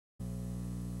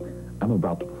I'm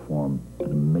about to perform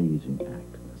an amazing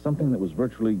act. Something that was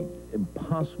virtually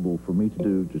impossible for me to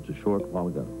do just a short while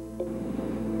ago.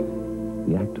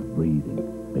 The act of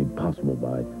breathing, made possible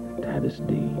by Tavis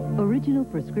D. Original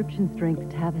prescription-strength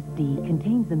Tavis D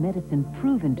contains the medicine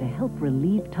proven to help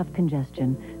relieve tough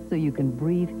congestion so you can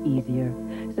breathe easier.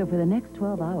 So for the next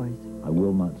 12 hours... I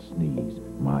will not sneeze.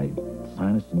 My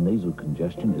sinus and nasal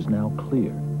congestion is now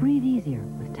clear. Breathe easier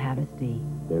with Tavis D.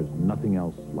 There's nothing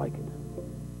else like it.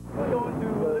 We're going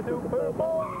to the Super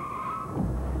Bowl.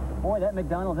 Boy, that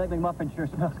McDonald's Egg McMuffin sure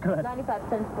smells good. 95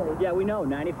 cents, please. Yeah, we know.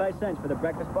 95 cents for the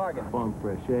breakfast bargain. Farm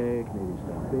fresh egg, maybe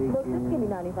some bacon. Look, just give me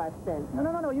 95 cents.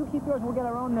 No. You keep yours. We'll get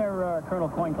our own there, Colonel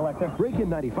Coin Collector. Break in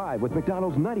 95 with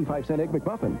McDonald's 95-cent Egg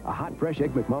McMuffin. A hot, fresh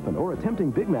Egg McMuffin or a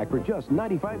tempting Big Mac for just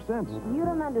 95 cents. You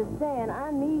don't understand. I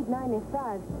need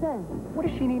 95 cents. What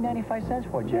does she need 95 cents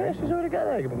for, Jerry? She's already got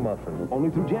Egg McMuffin.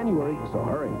 Only through January, so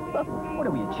hurry. What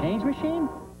are we, a change machine?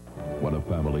 When a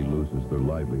family loses their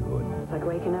livelihood, It's like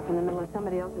waking up in the middle of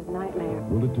somebody else's nightmare.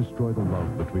 will it destroy the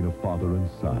love between a father and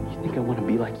son? I think I want to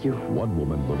be like you. One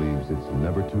woman believes it's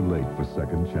never too late for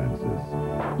second chances.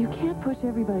 You can't push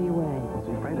everybody away. What's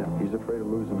he afraid of? He's afraid of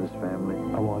losing his family.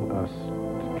 I want us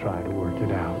to try to work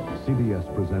it out. CBS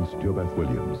presents JoBeth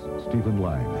Williams, Stephen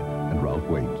Lang, and Ralph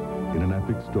Waite in an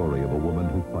epic story of a woman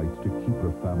who fights to keep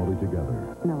her family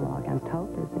together. No law against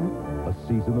hope, is there? A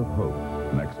season of hope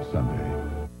next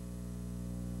Sunday.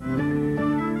 A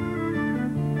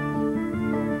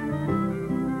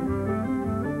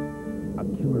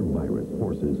killer virus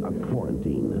forces a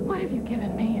quarantine. What have you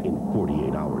given me? In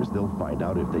 48 hours, they'll find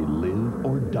out if they live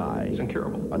or die. It's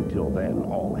incurable. Until then,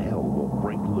 all hell will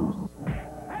break loose.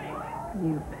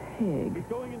 You pig.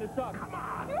 Going in the suck. Come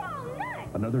on!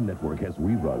 Another network has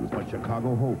reruns, but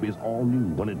Chicago Hope is all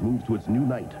new when it moves to its new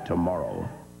night tomorrow.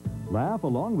 Laugh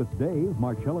along with Dave,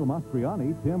 Marcello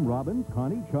Mastroianni, Tim Robbins,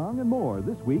 Connie Chung, and more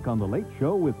this week on The Late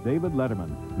Show with David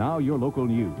Letterman. Now your local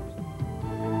news.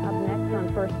 Up next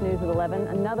on First News at 11,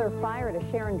 another fire at a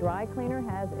Sharon dry cleaner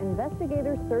has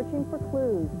investigators searching for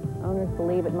clues. Owners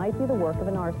believe it might be the work of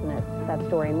an arsonist. That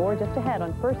story and more just ahead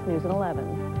on First News at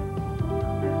 11.